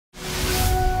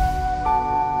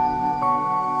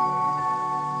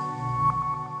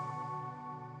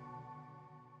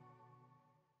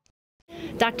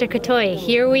Dr. Cattoi,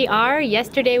 here we are.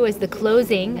 Yesterday was the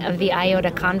closing of the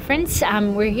IOTA conference.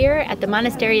 We're here at the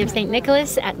Monastery of St.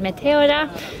 Nicholas at Meteora.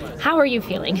 How are you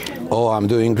feeling? Oh, I'm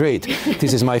doing great.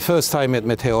 This is my first time at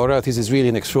Meteora. This is really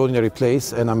an extraordinary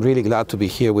place, and I'm really glad to be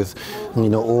here with,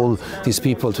 all these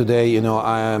people today.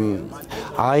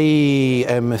 I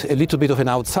am a little bit of an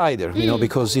outsider,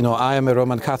 because, I am a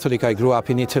Roman Catholic. I grew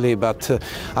up in Italy, but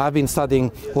I've been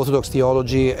studying Orthodox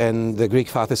theology and the Greek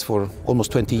fathers for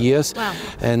almost 20 years. Wow.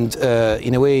 And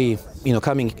in a way,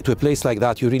 coming to a place like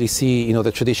that, you really see,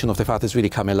 the tradition of the fathers really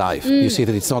come alive. You see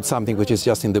that it's not something which is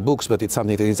just in the books, but it's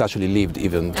something that is actually lived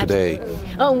even today.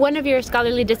 Absolutely. Oh, one of your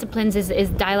scholarly disciplines is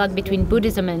dialogue between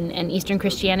Buddhism and Eastern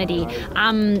Christianity.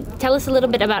 Tell us a little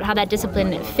bit about how that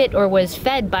discipline fit or was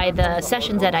fed by the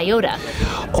sessions at IOTA.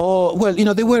 Oh, well,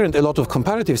 there weren't a lot of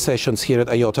comparative sessions here at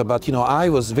IOTA, but, I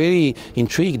was very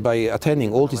intrigued by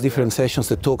attending all these different sessions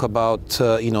that talk about,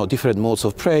 different modes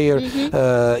of prayer,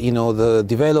 the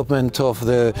development of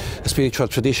the spiritual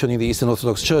tradition in the Eastern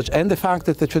Orthodox Church, and the fact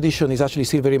that the tradition is actually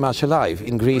still very much alive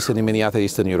in Greece and in many other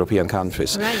Eastern European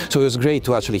countries. Right. So it was great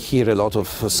to actually hear a lot of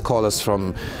scholars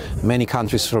from many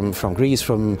countries, from Greece,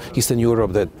 from Eastern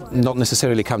Europe, that not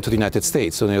necessarily come to the United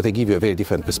States. So they give you a very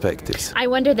different perspectives. I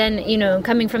wonder then,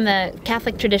 coming from the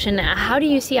Catholic tradition, how do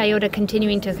you see IOTA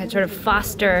continuing to sort of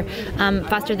foster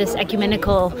this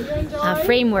ecumenical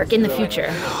framework in the future?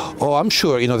 Oh, I'm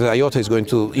sure, that IOTA is going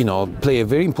to, play a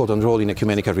very important role in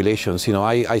ecumenical relations.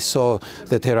 I saw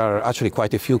that there are actually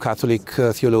quite a few Catholic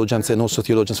theologians and also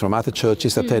theologians from other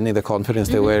churches attending the conference.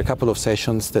 There were a couple of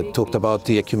sessions that talked about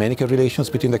the ecumenical relations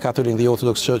between the Catholic and the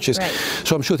Orthodox churches. Right.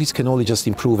 So I'm sure this can only just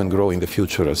improve and grow in the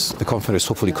future as the conference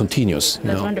hopefully continues.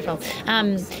 That's wonderful.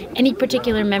 Any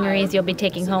particular memories you'll be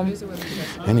taking home?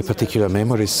 Any particular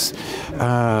memories?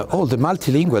 The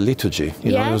multilingual liturgy.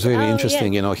 It was very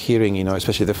interesting, hearing,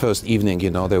 especially the first evening,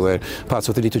 there were parts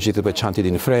of the liturgy that were chanted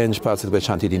in French, parts that were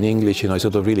chanted in English. It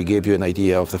sort of really gave you an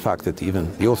idea of the fact that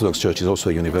even the Orthodox Church is also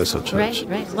a universal church.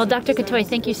 Right. Well, Dr. Cattoi,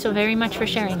 thank you so very much for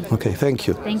sharing. Okay, thank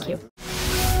you. Thank you.